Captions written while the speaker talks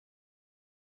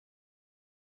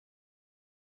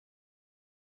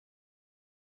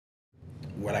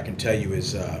what I can tell you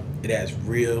is it has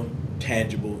real,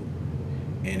 tangible,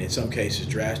 and in some cases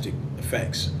drastic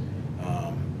effects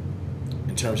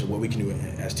in terms of what we can do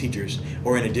as teachers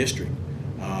or in a district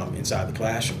inside the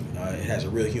classroom. It has a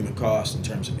real human cost in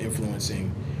terms of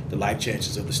influencing the life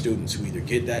chances of the students who either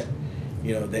get that,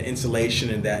 that insulation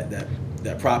and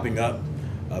that propping up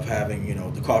of having,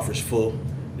 the coffers full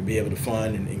to be able to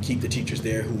fund and keep the teachers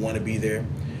there who want to be there.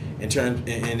 And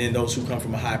then those who come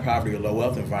from a high poverty or low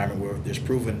wealth environment where there's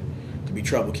proven to be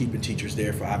trouble keeping teachers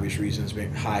there for obvious reasons,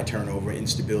 high turnover,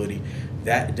 instability,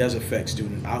 that does affect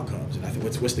student outcomes. And I think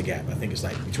what's the gap? I think it's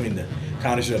like between the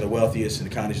counties that are the wealthiest and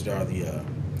the counties that are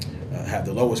have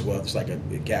the lowest wealth. It's like a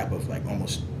gap of like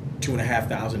almost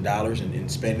 $2,500 in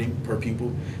spending per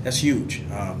pupil. That's huge.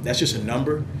 That's just a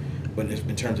number, but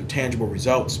in terms of tangible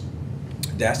results,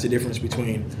 that's the difference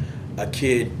between a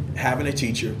kid having a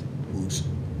teacher who's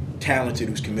talented,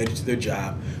 who's committed to their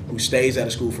job, who stays out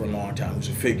of school for a long time, who's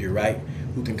a figure, right?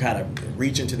 Who can kind of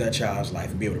reach into that child's life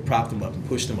and be able to prop them up and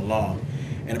push them along.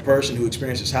 And a person who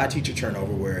experiences high teacher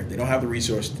turnover where they don't have the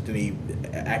resources to need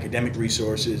academic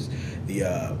resources,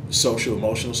 the social,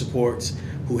 emotional supports,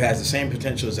 who has the same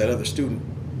potential as that other student,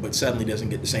 but suddenly doesn't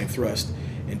get the same thrust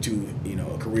into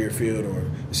a career field or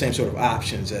the same sort of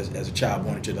options as a child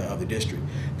born into the other district.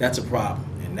 That's a problem,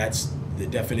 and that's the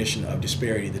definition of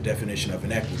disparity, the definition of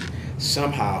inequity.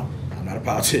 Somehow, I'm not a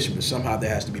politician, but somehow that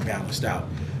has to be balanced out.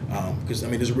 Because,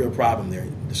 there's a real problem there.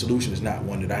 The solution is not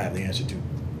one that I have the answer to.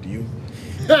 Do you?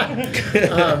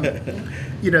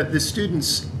 The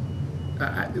students,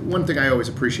 one thing I always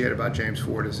appreciate about James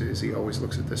Ford is he always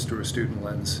looks at this through a student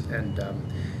lens. And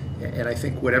I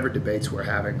think whatever debates we're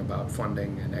having about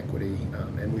funding and equity,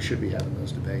 and we should be having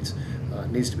those debates,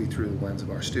 needs to be through the lens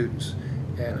of our students,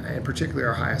 and particularly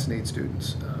our highest need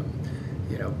students.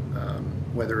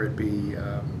 Whether it be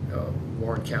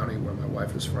Warren County, where my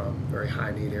wife is from, very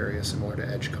high need area similar to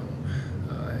Edgecombe,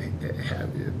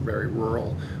 very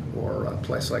rural, or a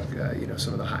place like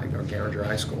some of the or Garinger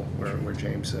High School where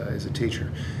James is a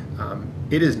teacher.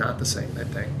 It is not the same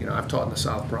thing. I've taught in the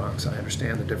South Bronx. I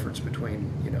understand the difference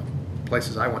between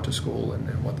places I went to school and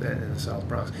in the South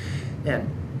Bronx. And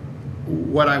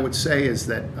what I would say is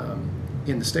that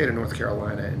in the state of North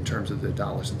Carolina, in terms of the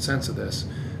dollars and cents of this,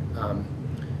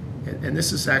 and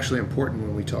this is actually important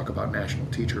when we talk about national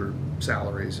teacher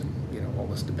salaries and all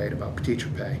this debate about teacher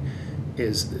pay,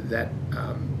 is that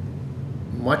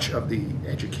much of the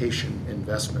education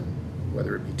investment,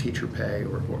 whether it be teacher pay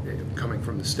or coming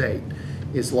from the state,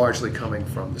 is largely coming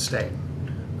from the state.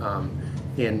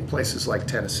 In places like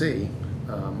Tennessee,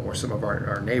 or some of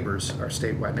our neighbors, our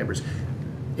statewide neighbors,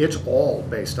 it's all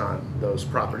based on those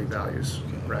property values,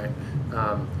 right?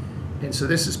 And so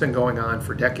this has been going on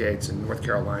for decades in North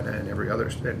Carolina and every other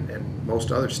and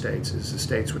most other states. Is the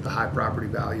states with the high property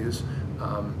values,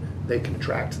 they can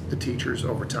attract the teachers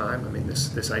over time.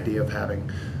 This idea of having,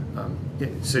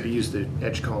 so to use the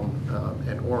Edgecombe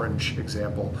and Orange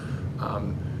example, I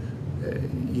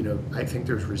think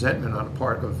there's resentment on the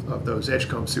part of those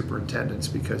Edgecombe superintendents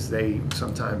because they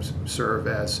sometimes serve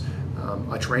as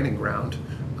a training ground.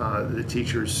 The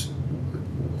teachers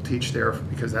will teach there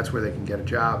because that's where they can get a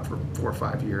job for 4 or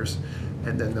 5 years,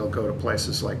 and then they'll go to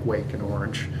places like Wake and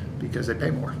Orange because they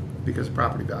pay more, because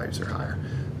property values are higher.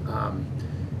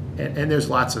 And there's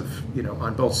lots of,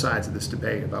 on both sides of this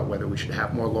debate about whether we should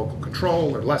have more local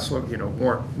control or less,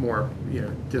 more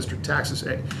district taxes.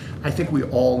 I think we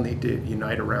all need to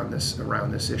unite around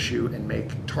this issue and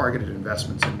make targeted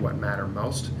investments in what matter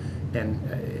most.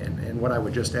 And what I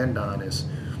would just end on is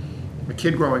a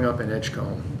kid growing up in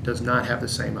Edgecombe does not have the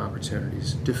same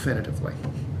opportunities, definitively,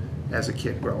 as a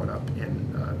kid growing up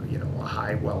in a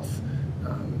high wealth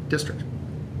district.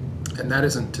 And that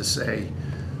isn't to say,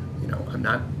 I'm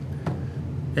not.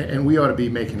 And we ought to be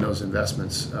making those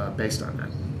investments based on that,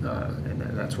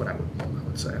 and that's what I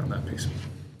would say on that piece.